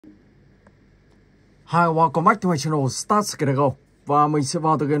Hi, welcome back to my channel Slapstick. Và mình sẽ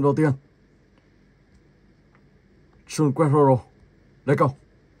vào từ game đầu tiên. Chun quét Roro. Let's go.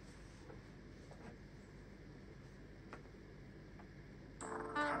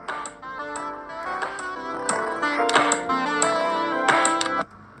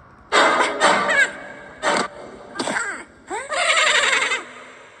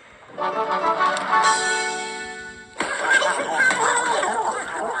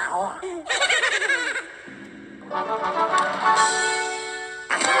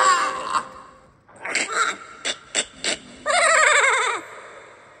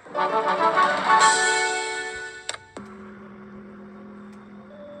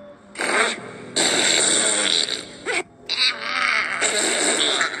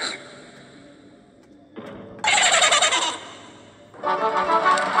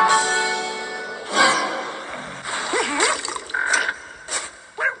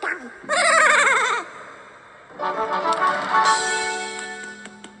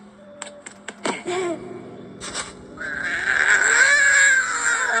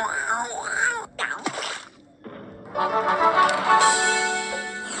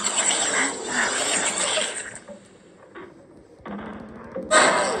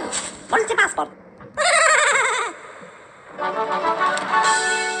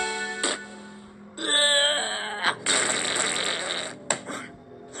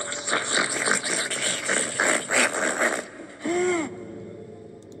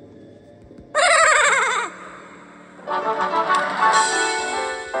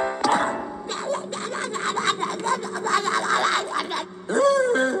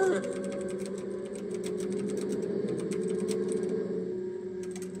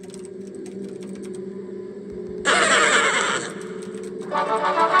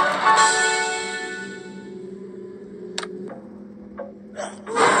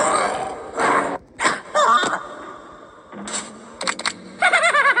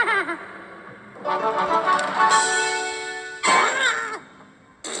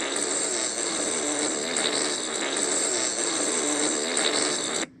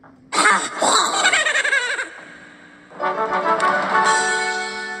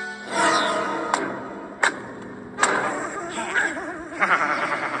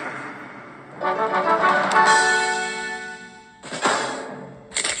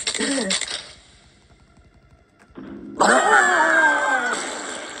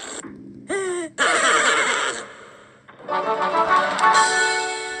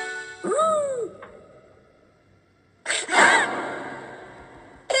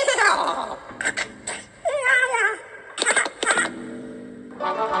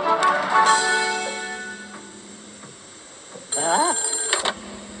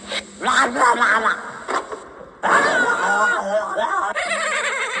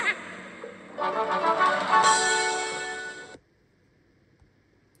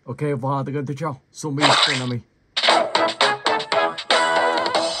 Ok, và từ game tiếp theo, Zombie Stunami.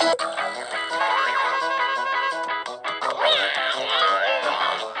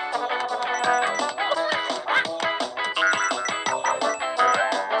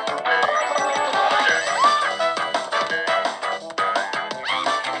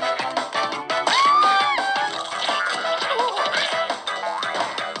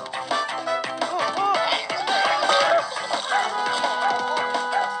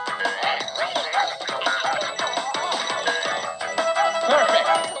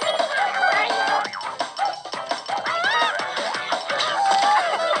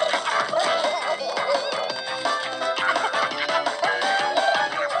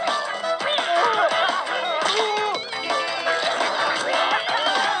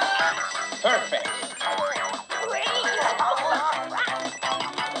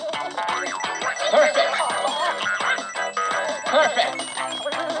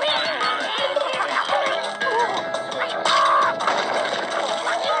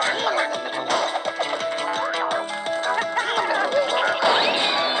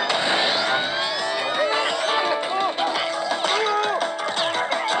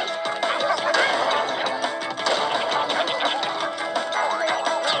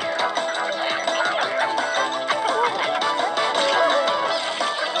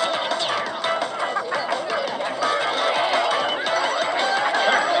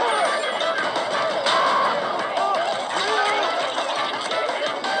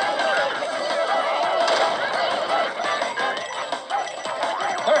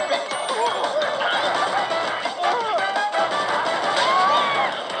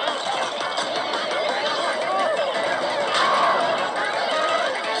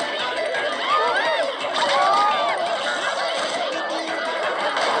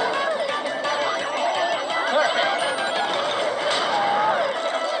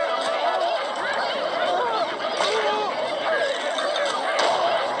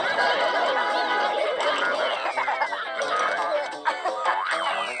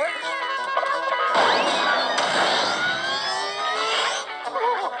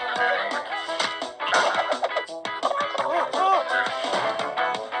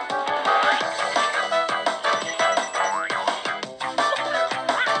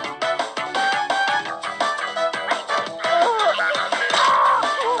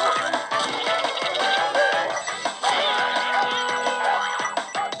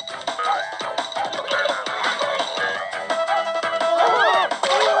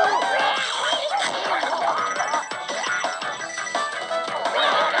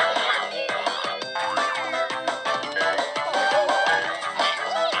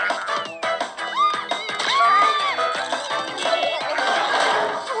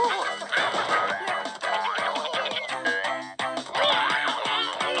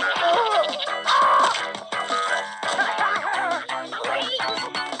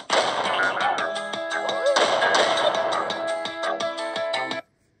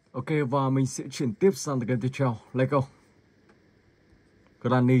 Ok, và mình sẽ chuyển tiếp sang game tiếp theo. Let's go.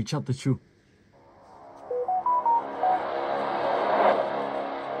 Granny Chapter 2.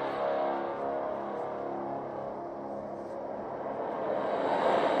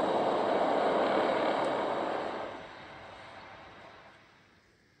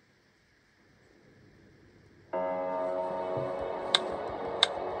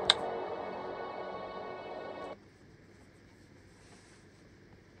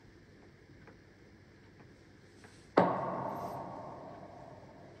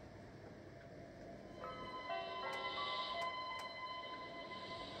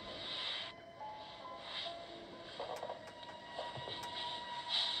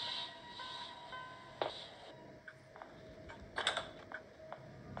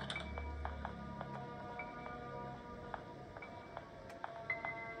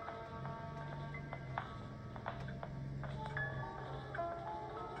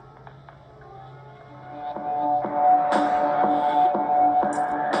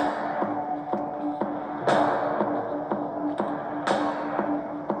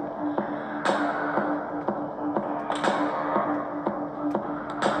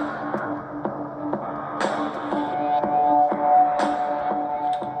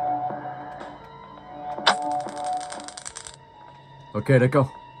 Ok, let's go.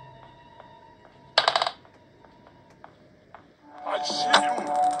 I see you.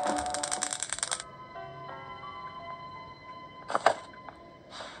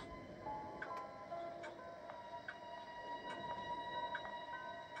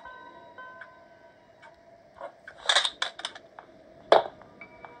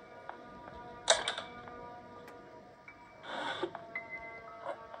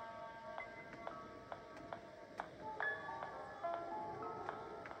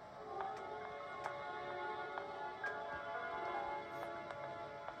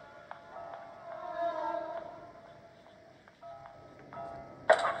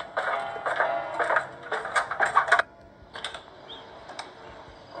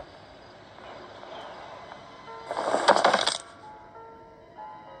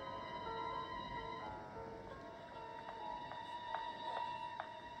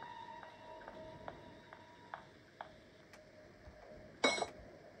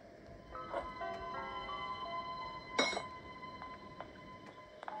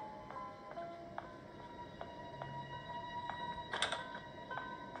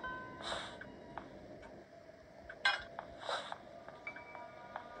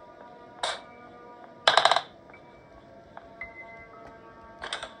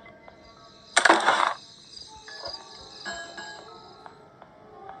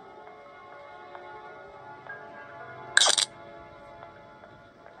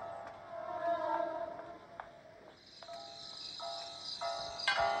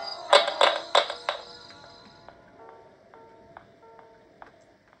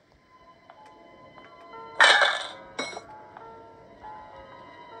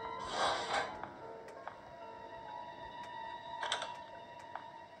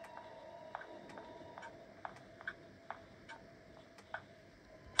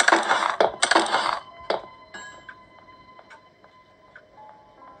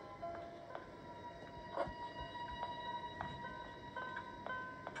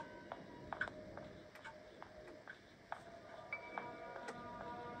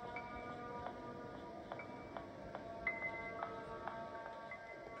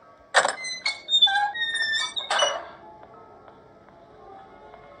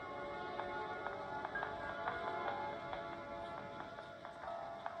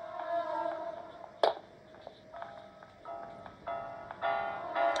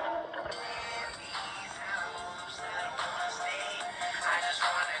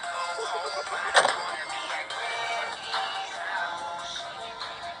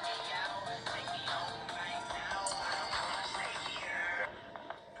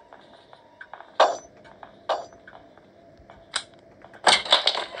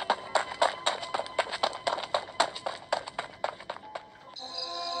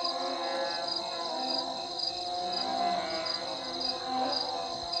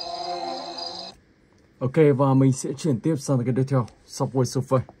 Ok, và mình sẽ chuyển tiếp sang cái tiếp theo. Subway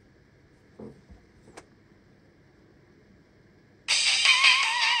Surfer.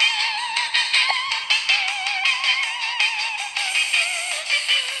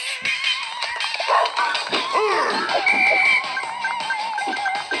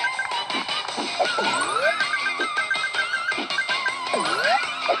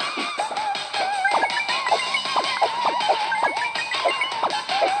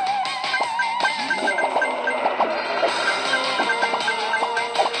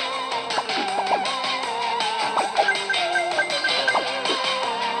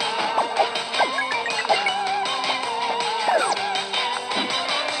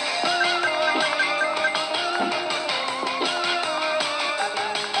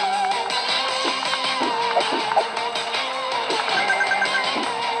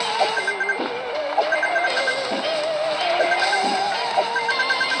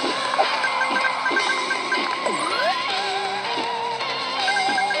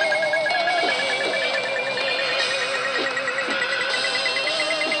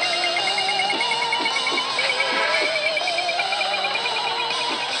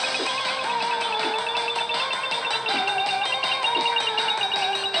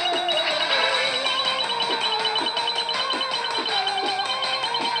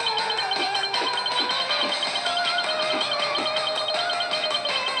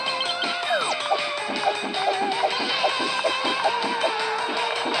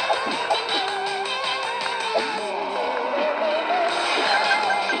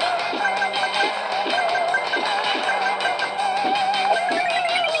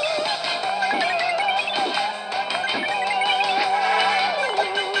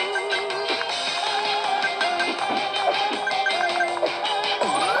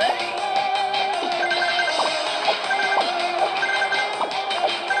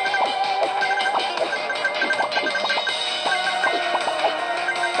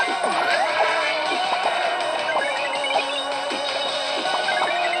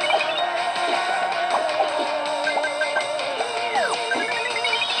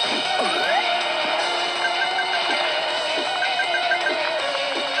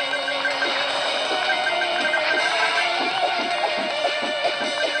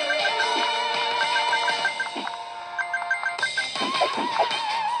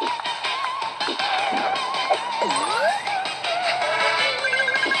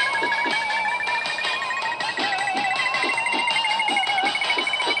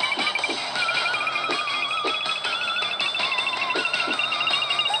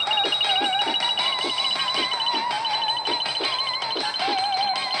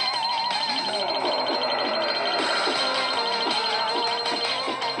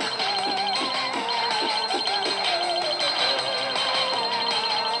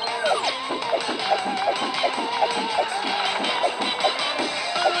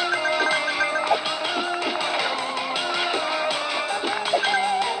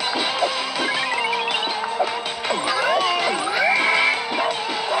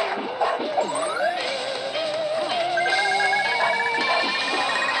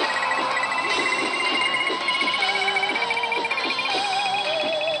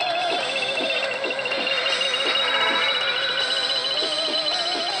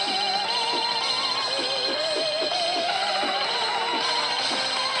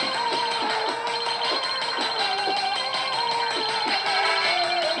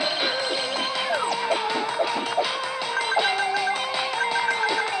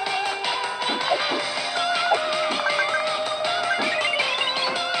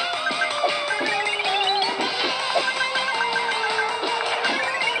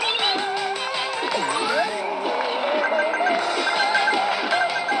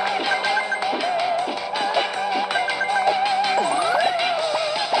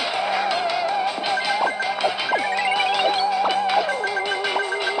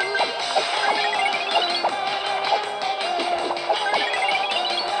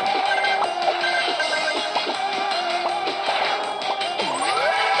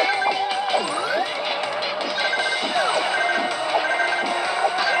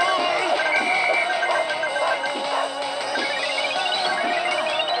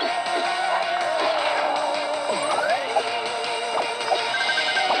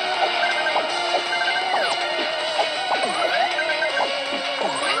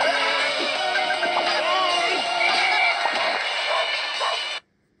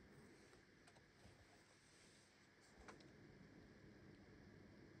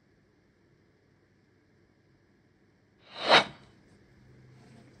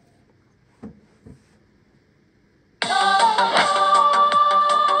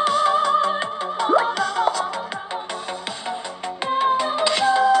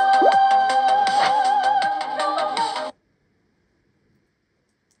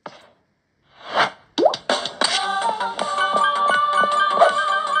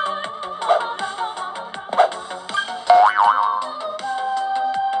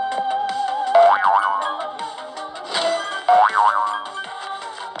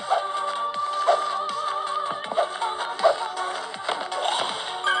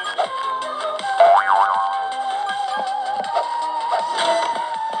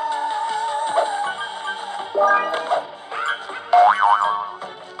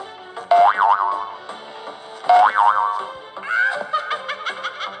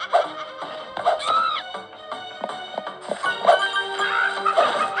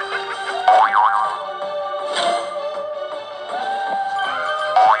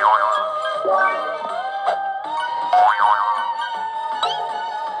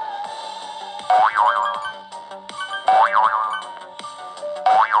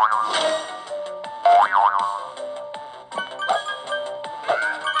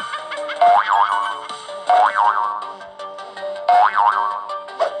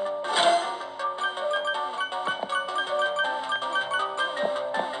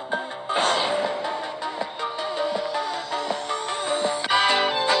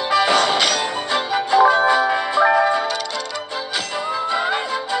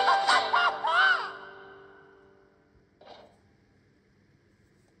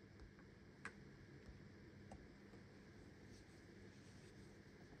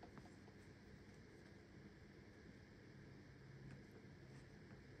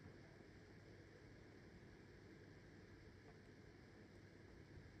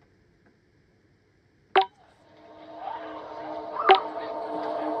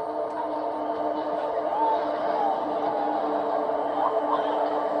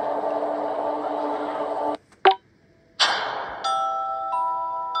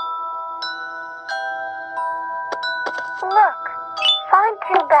 Look, find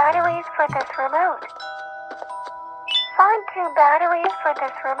 2 batteries for this remote. Find 2 batteries for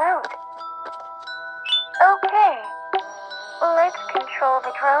this remote. Okay. Let's control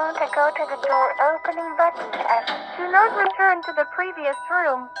the drone to go to the door opening button and do not return to the previous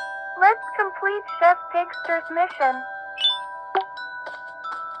room. Let's complete Chef Pigster's mission.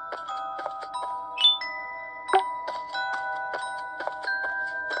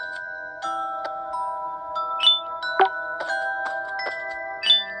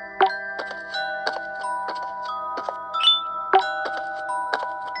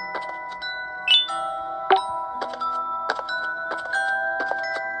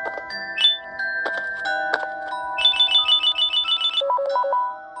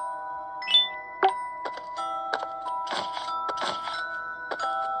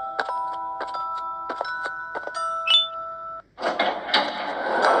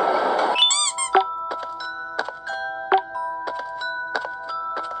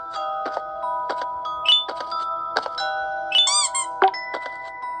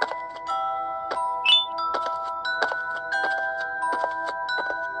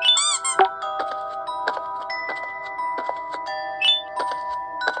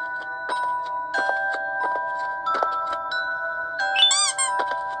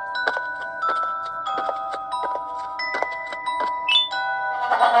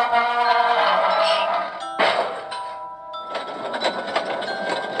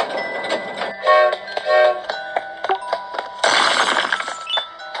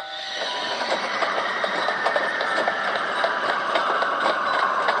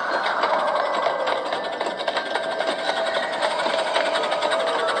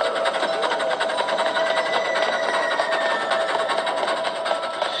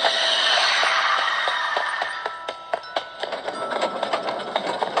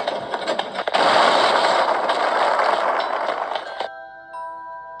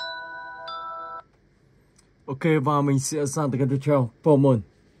 Ok, và mình sẽ sang tới cái tiếp theo, Bowmen.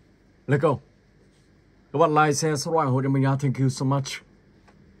 Let's go. Các bạn like, share, subscribe ủng hộ cho mình nha. Thank you so much.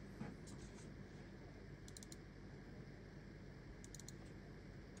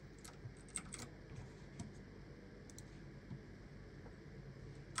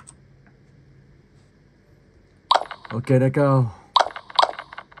 Ok, let's go.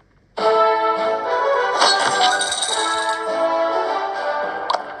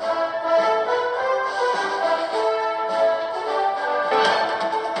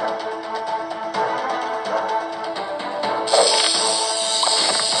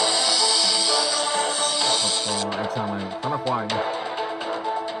 Anh chàng này khá là khoai nhỉ.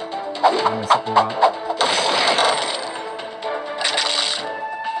 Mình sẽ cố gắng.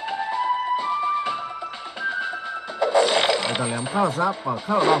 Anh ta ném khá là giáp và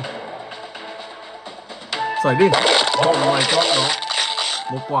khá là đau. Sẩy đi. Oh my god, đó.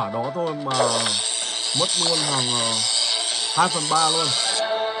 Một quả đó thôi mà mất luôn hàng 2/3 luôn.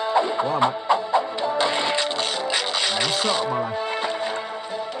 Quá là mạnh. Đáng sợ bà này.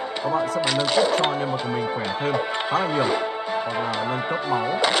 Các bạn sẽ phải nâng cấp cho nhân vật của mình khỏe thêm khá là nhiều, hoặc là nâng cấp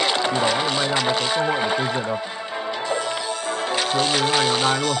máu, thì đó thì may ra mới có cơ hội để tiêu diệt được. Chứ như thế này là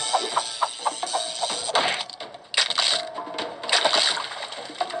đai luôn.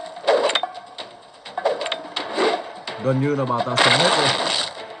 Gần như là bà ta sống hết rồi.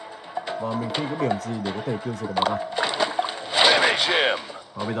 Và mình không có điểm gì để có thể tiêu diệt được bà ta.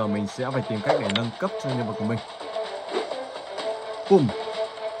 Và bây giờ mình sẽ phải tìm cách để nâng cấp cho nhân vật của mình. Boom.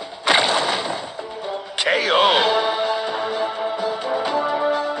 KO.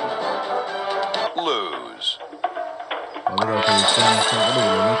 Lose. Và bây giờ thì xem có đủ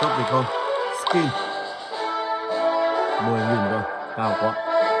để nâng cấp gì không. Skin 10.000 rồi, cao quá,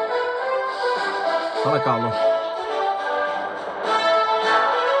 khá là cao luôn.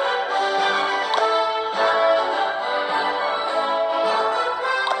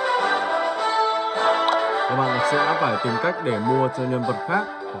 Các bạn sẽ phải tìm cách để mua cho nhân vật khác,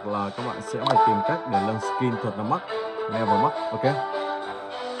 hoặc là các bạn sẽ phải tìm cách để nâng skin thật là mắc, level mắc, ok.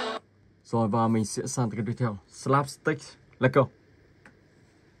 Rồi và mình sẽ sang cái tiếp theo, Slapstick, let's go.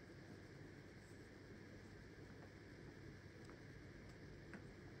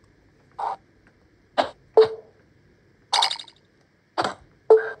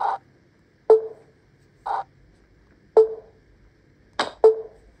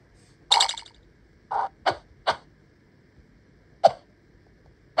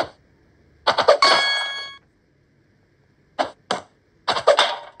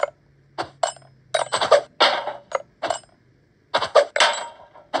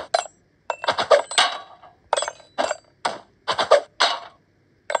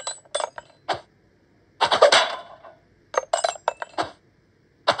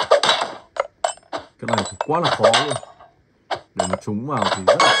 Cái này thì quá là khó luôn. Để mà trúng vào thì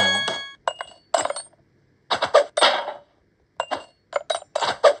rất là khó.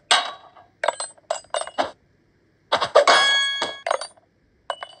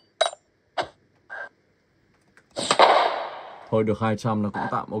 Thôi được 200 là cũng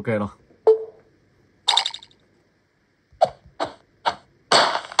tạm ok rồi.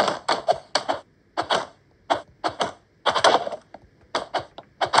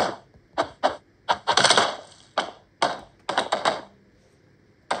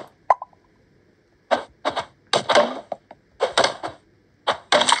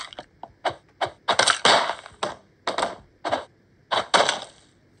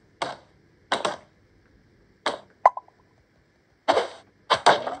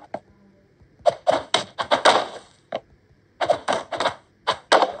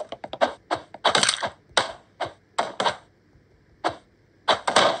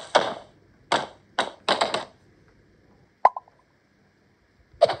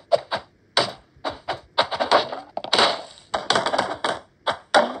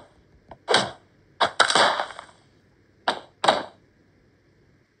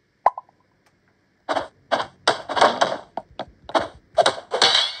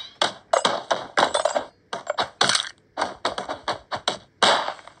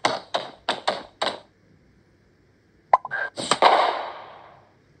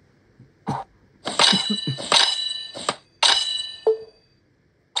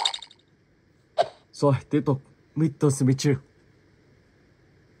 Rồi, tiếp tục Mr. Simichu.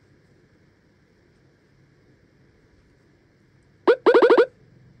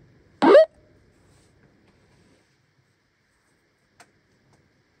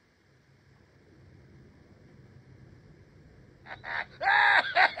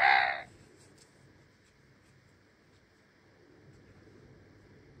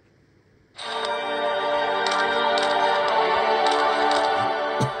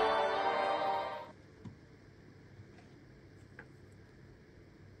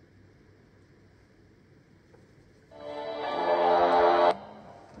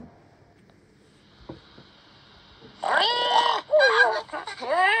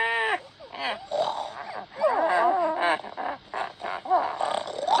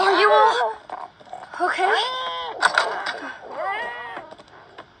 Are you all okay?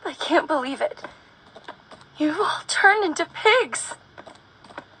 I can't believe it. You've all turned into pigs.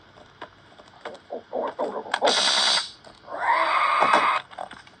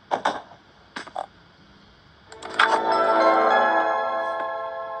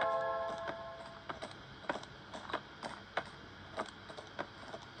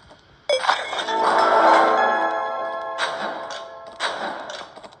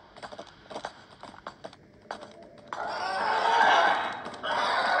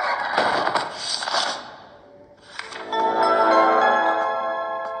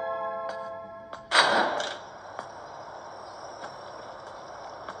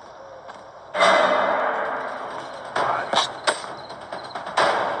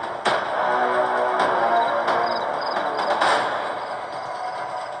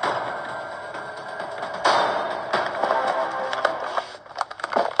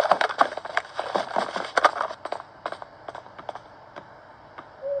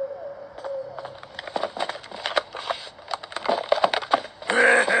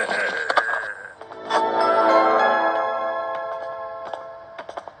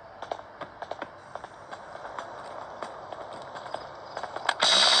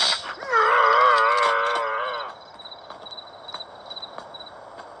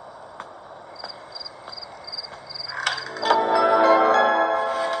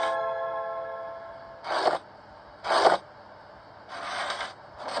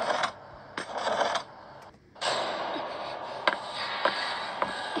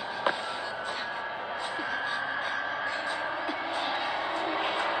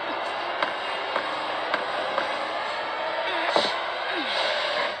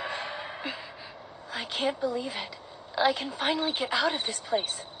 believe it. I can finally get out of this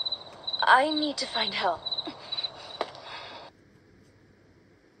place. I need to find help.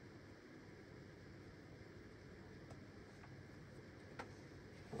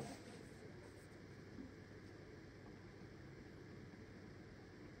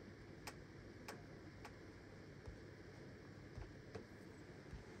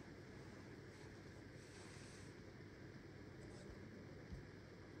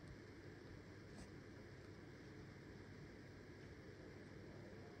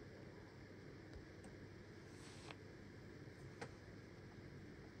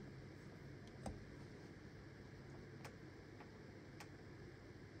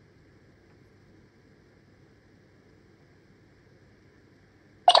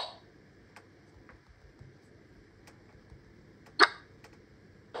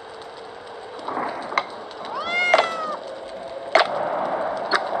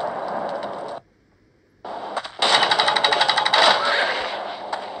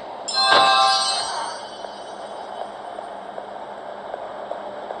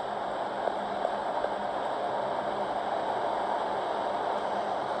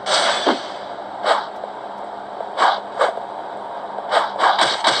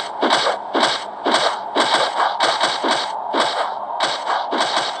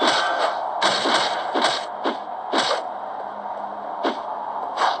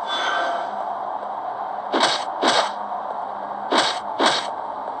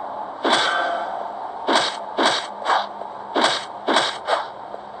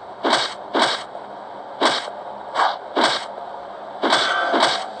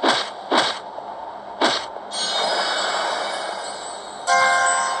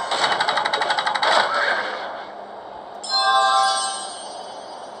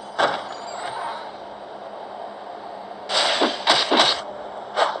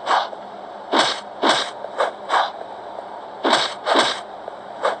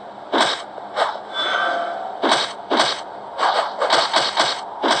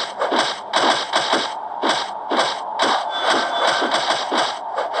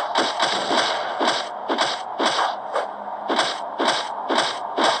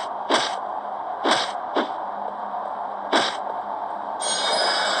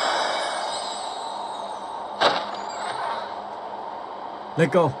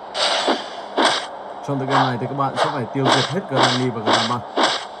 Let's go. Trong tựa game này thì các bạn sẽ phải tiêu diệt hết Granny và Grandma.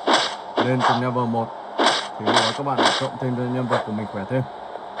 Lên từ level 1 thì lúc đó các bạn lại cộng thêm cho nhân vật của mình khỏe thêm.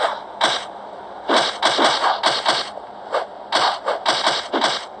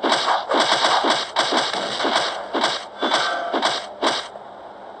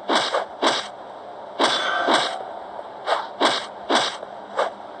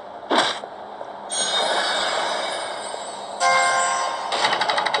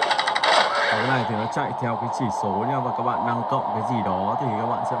 Chạy theo cái chỉ số nha, và các bạn đang cộng cái gì đó thì các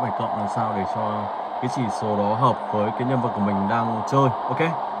bạn sẽ phải cộng làm sao để cho cái chỉ số đó hợp với cái nhân vật của mình đang chơi. Ok,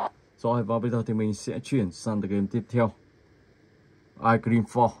 rồi và bây giờ thì mình sẽ chuyển sang tựa game tiếp theo, I Green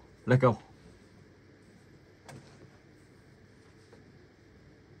 4. Let's go.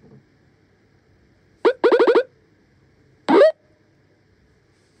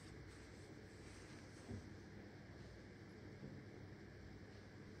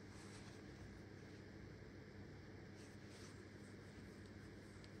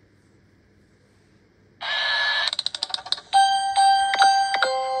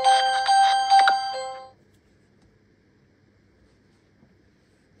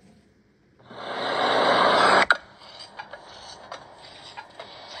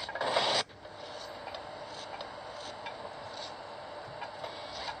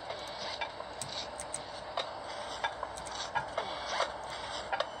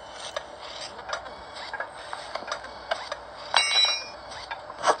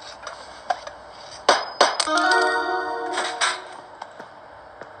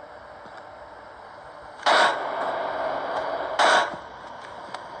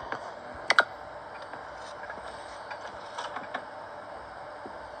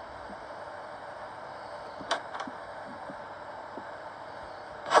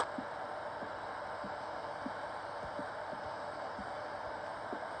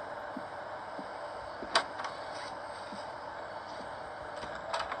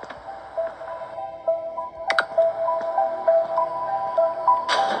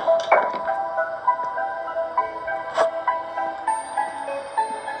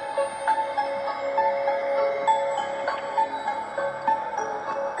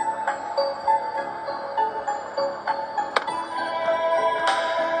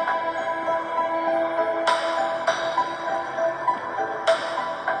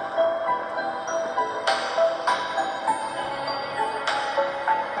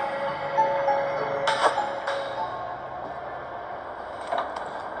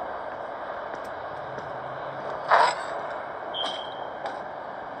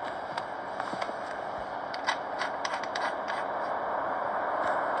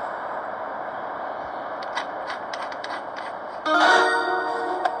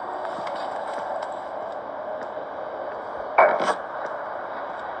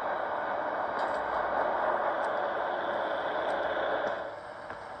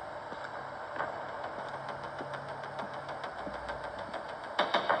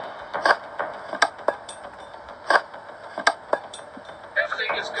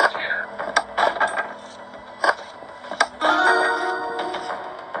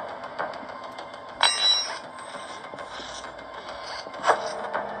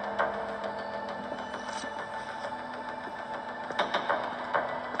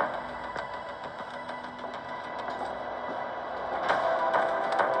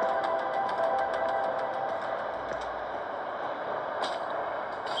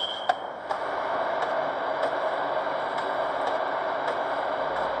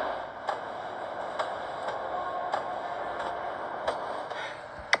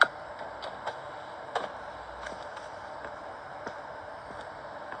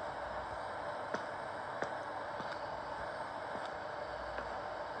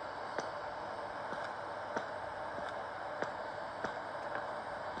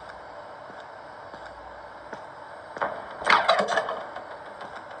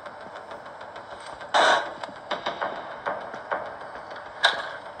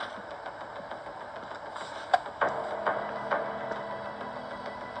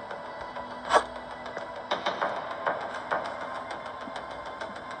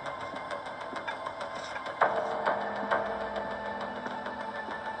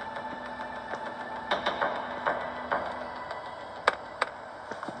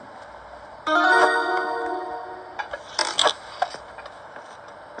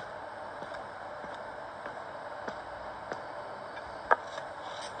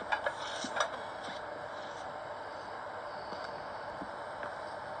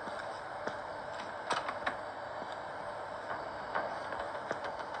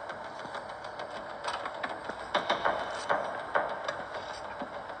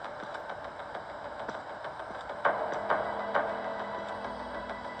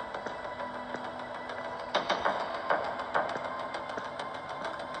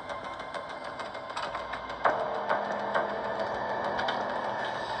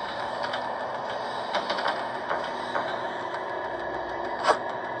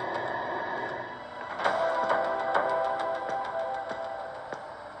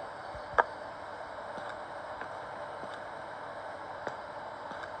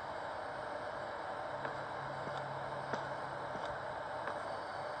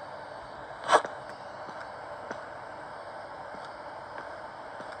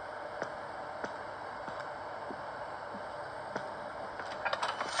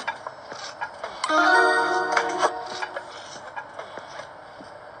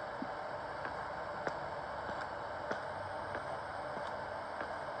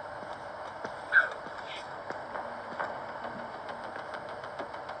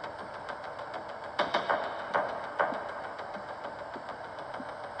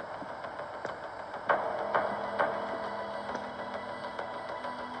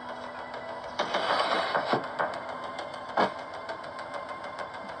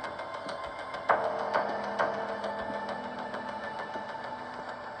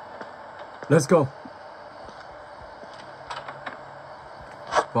 Let's go.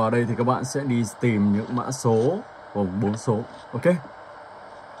 Và ở đây thì các bạn sẽ đi tìm những mã số gồm 4 số. Ok.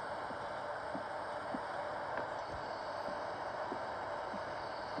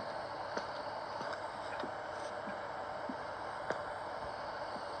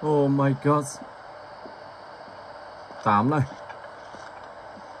 Oh my god. 8 này.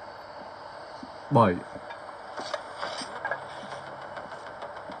 7.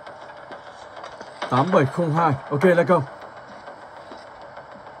 8702. Ok, let's go.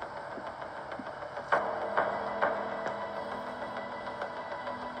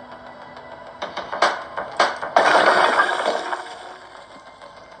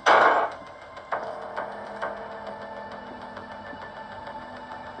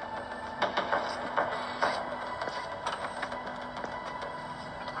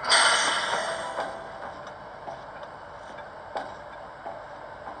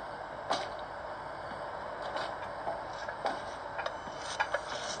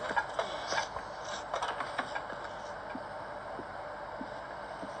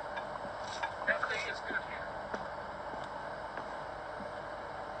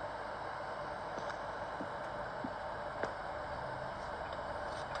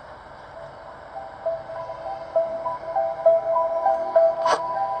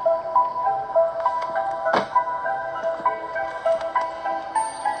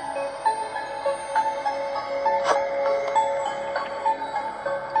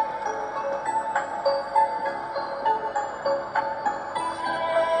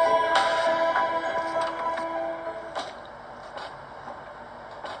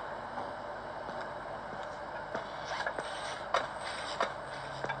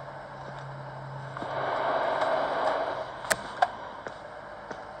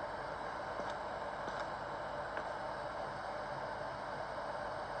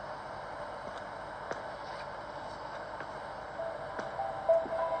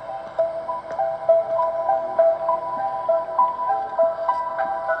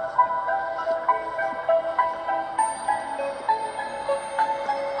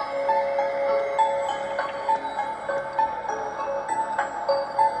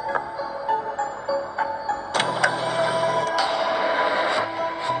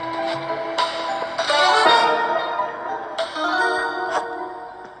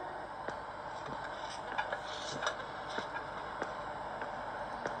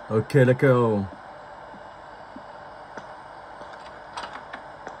 Okay, let's go.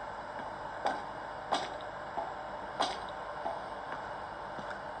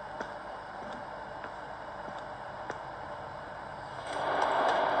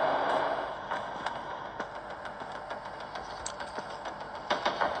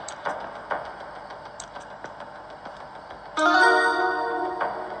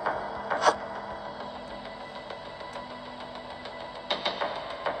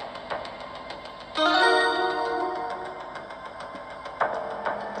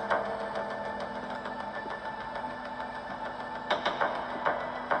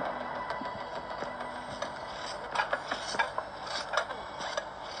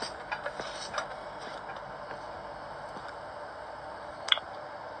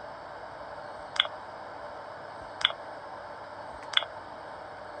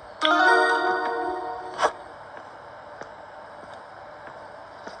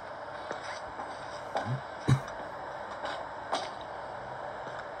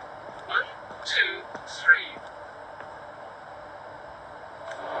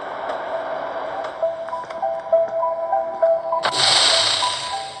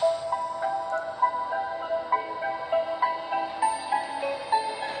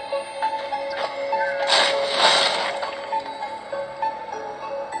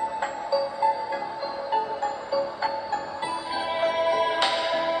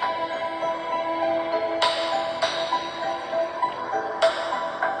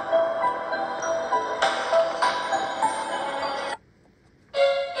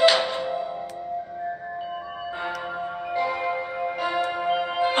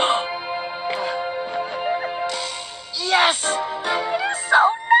 Yes! It is so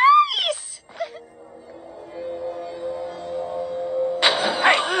nice!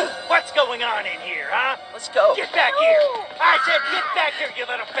 Hey, what's going on in here, huh? Let's go. Get back here! I said get back here, you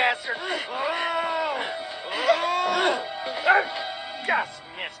little bastard! Just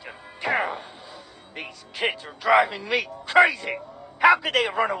missed him. These kids are driving me crazy! How could they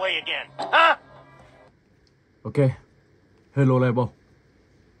have run away again, huh? Okay. Hello level.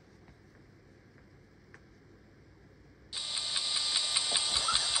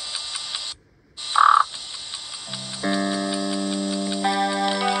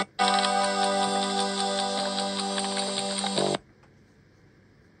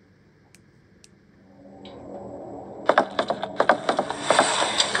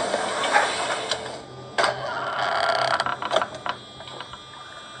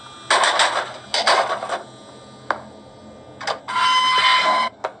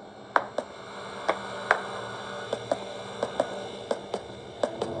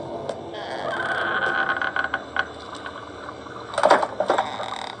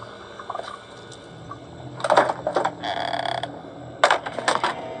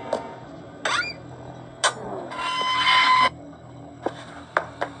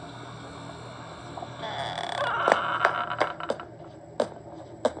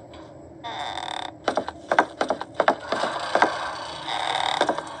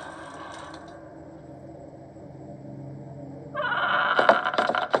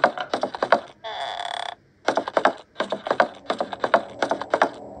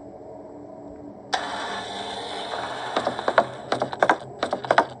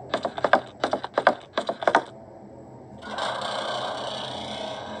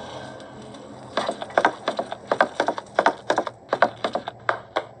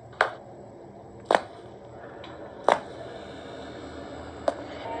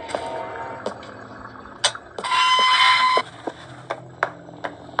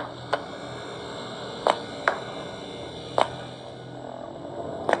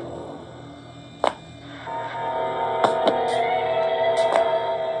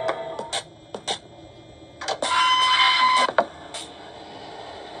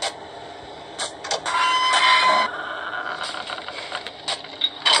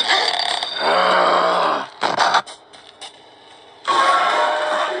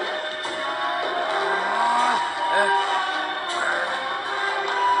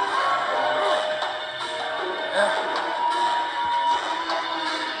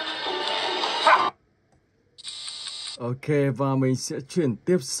 Ok, và mình sẽ chuyển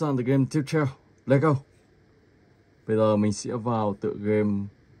tiếp sang tựa game tiếp theo. Let's go. Bây giờ mình sẽ vào tựa game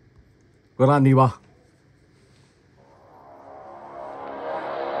Granny 3.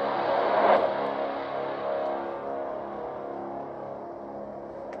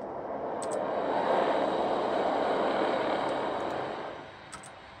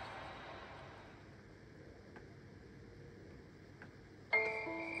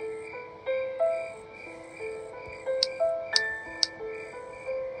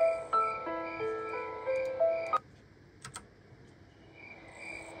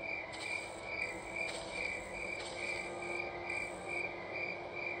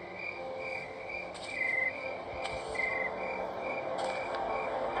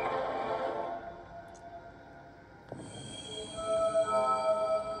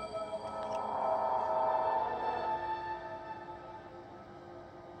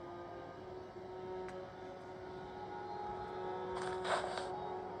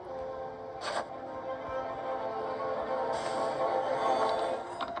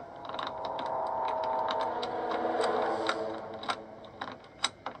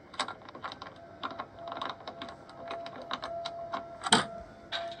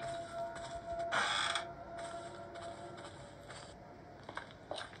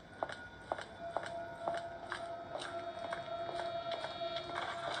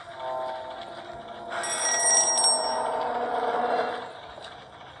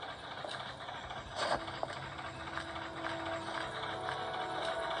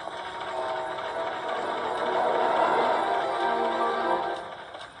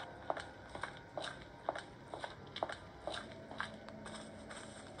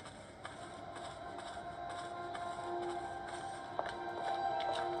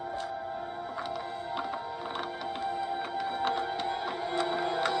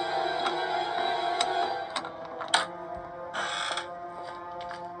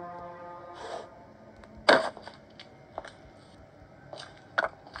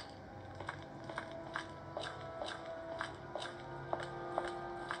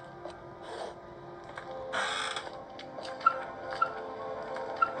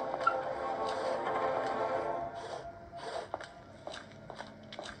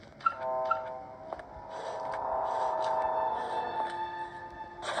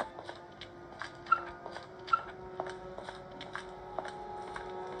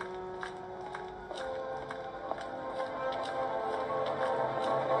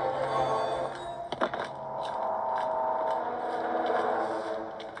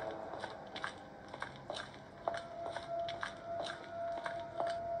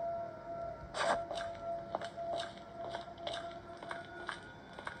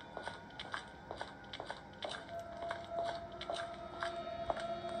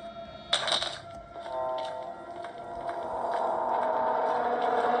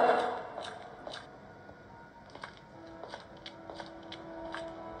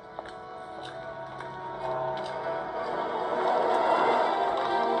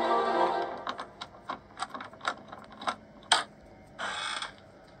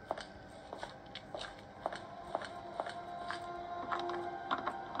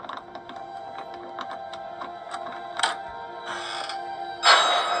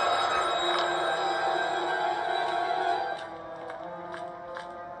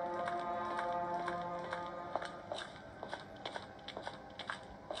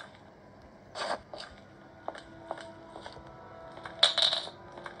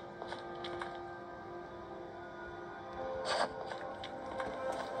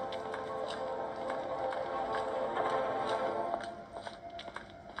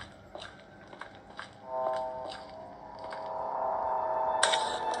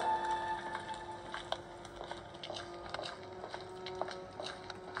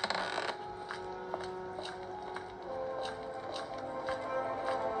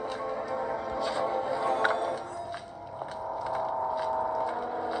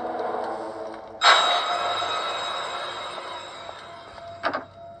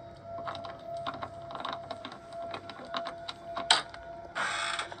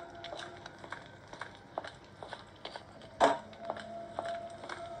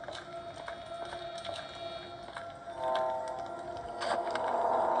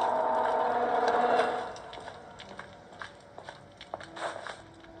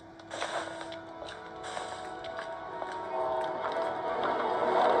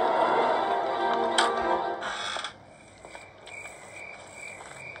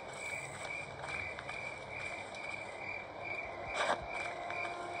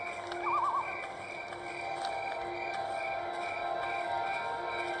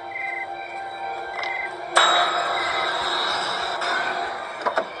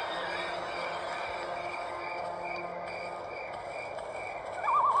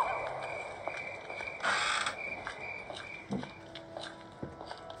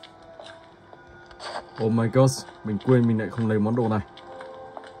 Oh my god, mình quên mình lại không lấy món đồ này.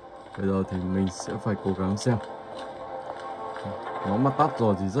 Bây giờ thì mình sẽ phải cố gắng xem. Nó mà tắt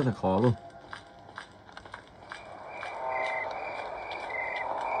rồi thì rất là khó luôn.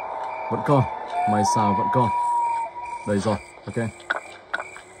 Vẫn còn, may sao vẫn còn. Đây rồi, ok.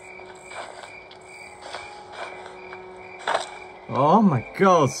 Oh my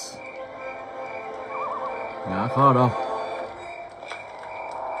god. Ngã khó đâu.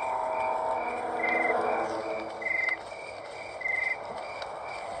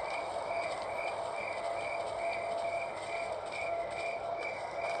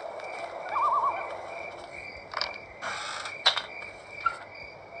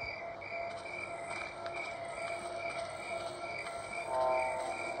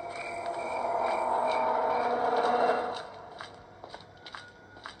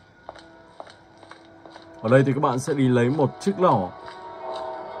 Ở đây thì các bạn sẽ đi lấy một chiếc lỏ.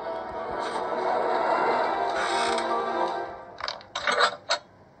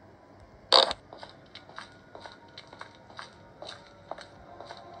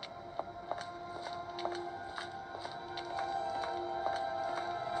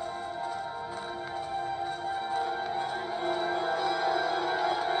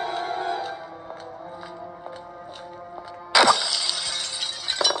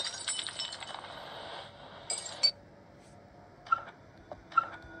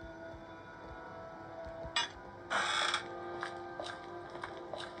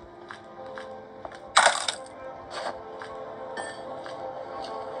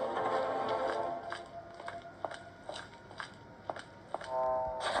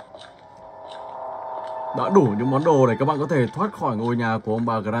 Đã đủ những món đồ để các bạn có thể thoát khỏi ngôi nhà của ông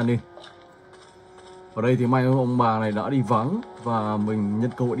bà Granny. Ở đây thì may ông bà này đã đi vắng, và mình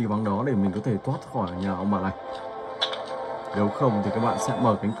nhân cơ hội đi vắng đó để mình có thể thoát khỏi nhà ông bà này. Nếu không thì các bạn sẽ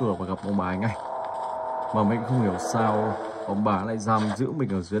mở cánh cửa và gặp ông bà ấy ngay. Mà mình không hiểu sao ông bà lại giam giữ mình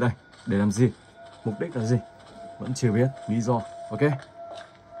ở dưới đây. Để làm gì? Mục đích là gì? Vẫn chưa biết lý do. Ok.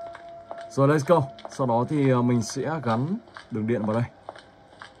 Rồi let's go. Sau đó thì mình sẽ gắn đường điện vào đây.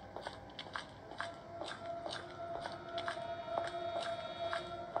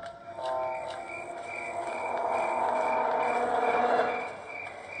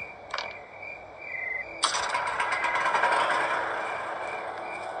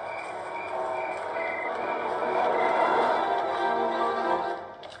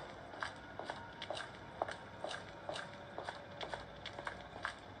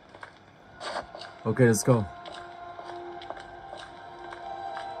 Okay, let's go.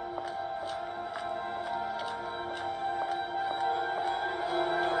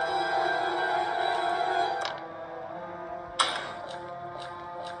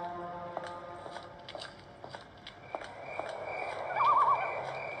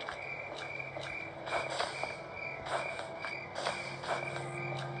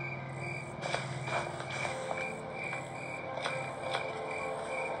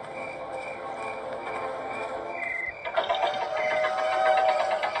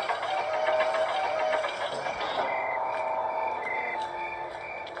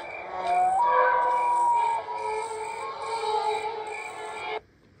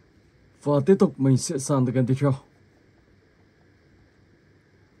 Và tiếp tục mình sẽ sang tới kênh tiếp theo.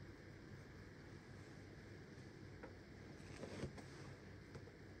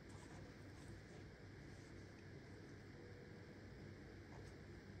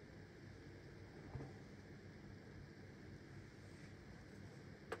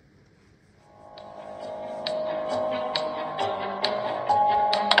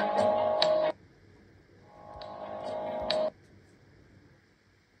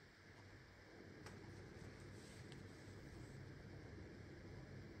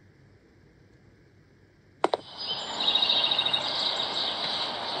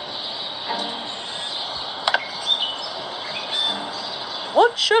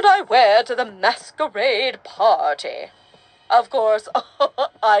 What should I wear to the masquerade party? Of course,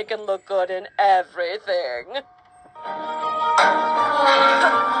 I can look good in everything.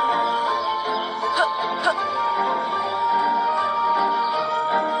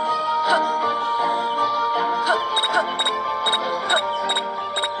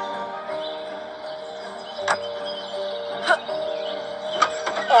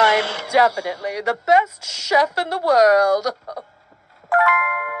 I'm definitely the best chef in the world.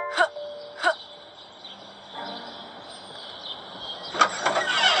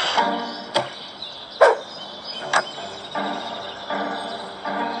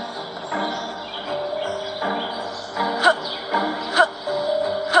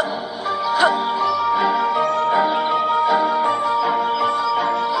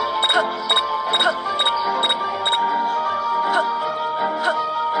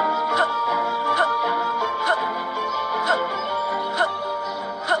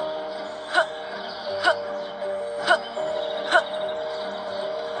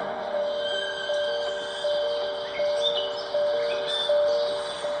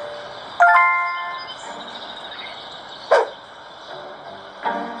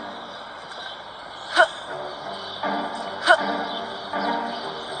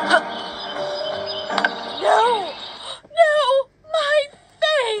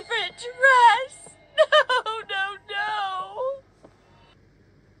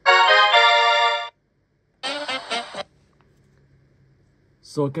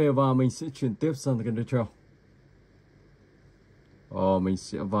 Rồi ok, và mình sẽ chuyển tiếp sang game tiếp theo. Mình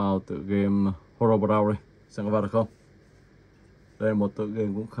sẽ vào tựa game Horror Brawl đây. Xem có vào được không? Đây là một tựa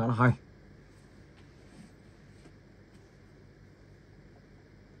game cũng khá là hay.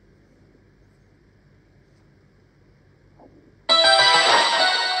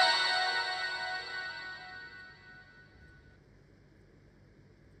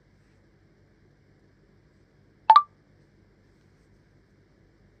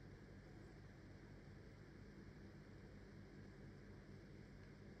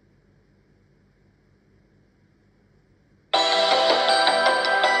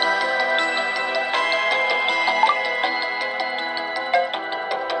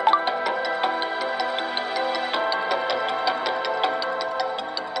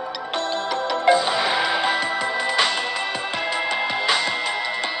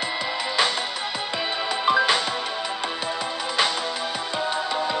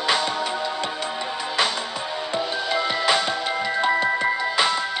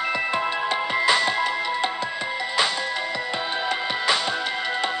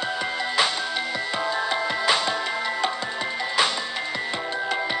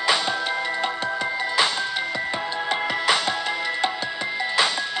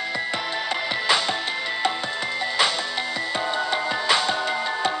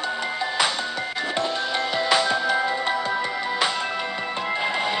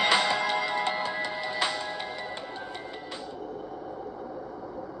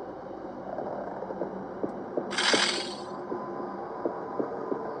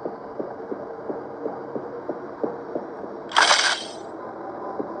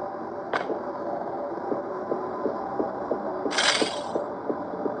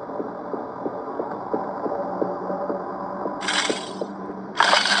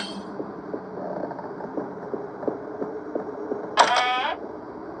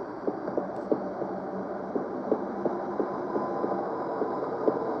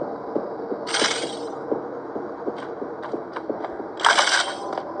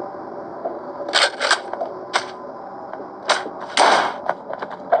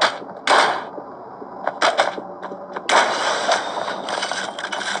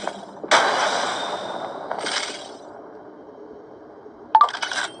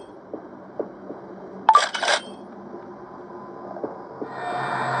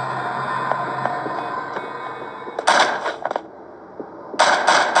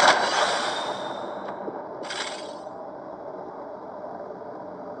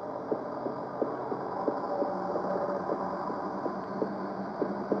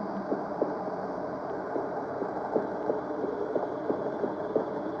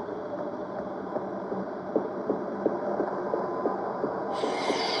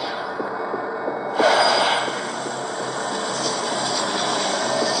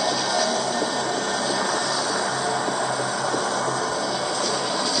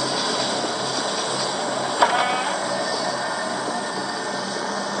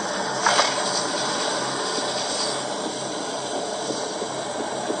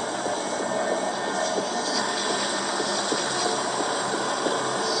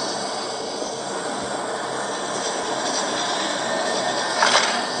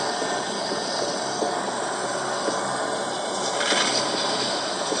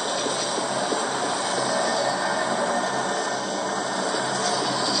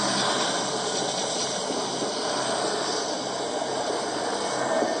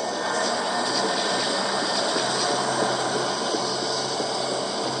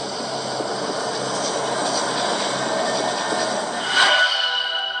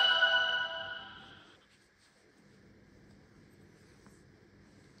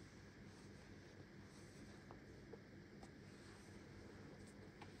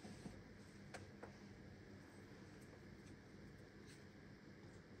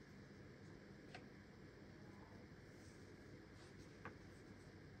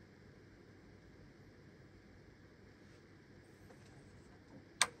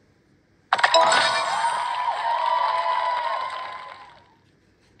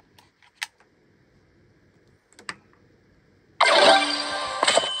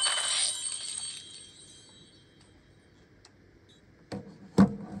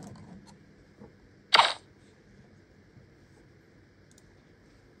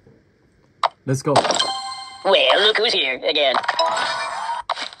 Let's go. Well, look who's here again.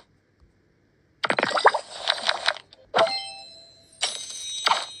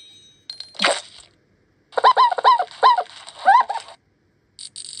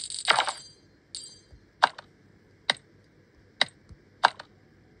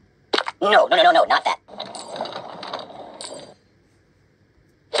 No, not that.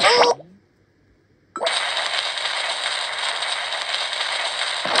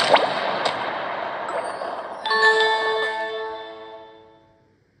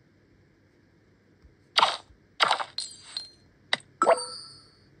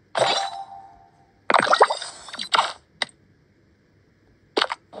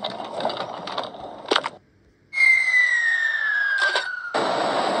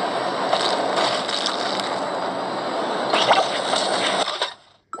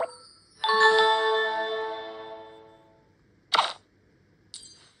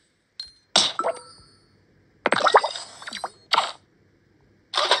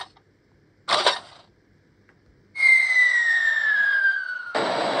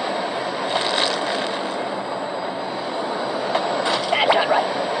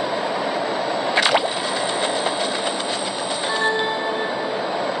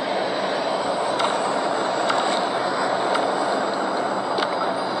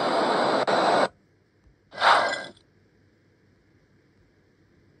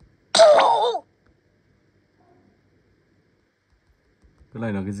 Cái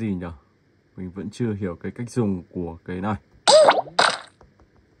này là cái gì nhỉ? Mình vẫn chưa hiểu cái cách dùng của cái này.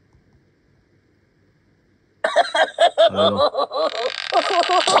 Đây rồi.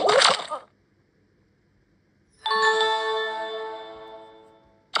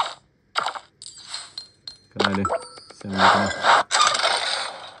 Cái này đi, xem như thế nào.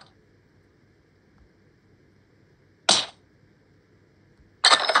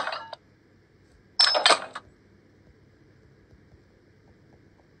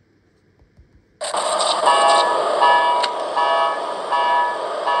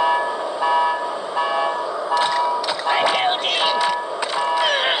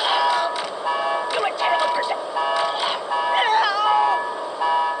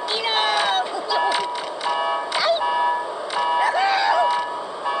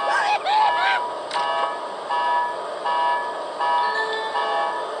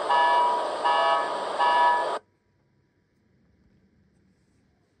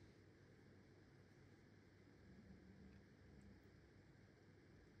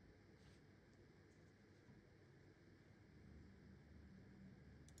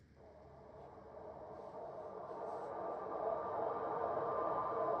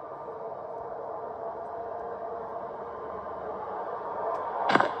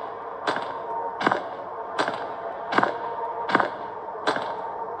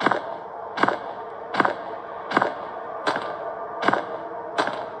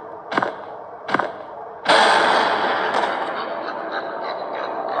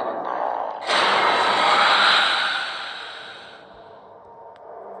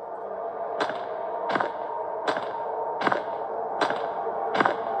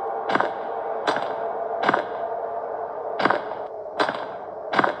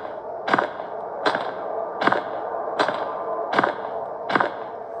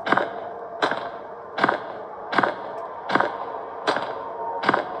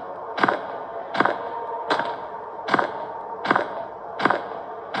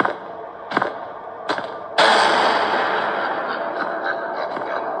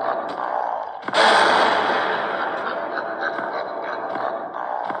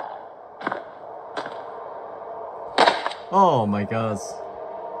 Oh my god.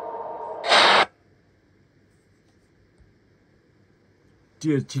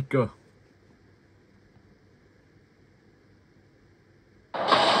 Dear Chica.